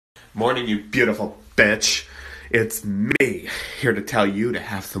Morning, you beautiful bitch. It's me, here to tell you to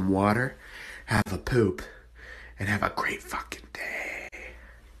have some water, have a poop, and have a great fucking day.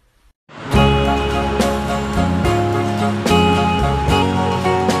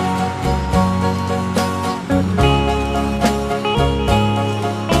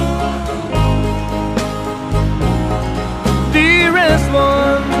 Dearest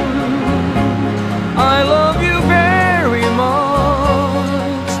one, I love you very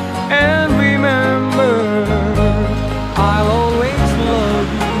much, and remember, I'll always love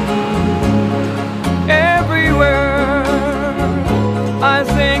you. Everywhere I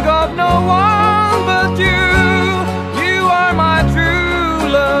think of no one but you. You are my true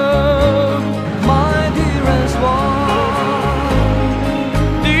love, my dearest one.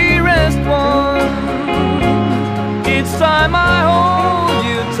 Each time I hold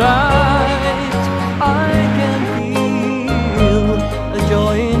you tight, I can feel a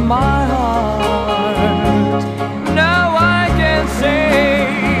joy in my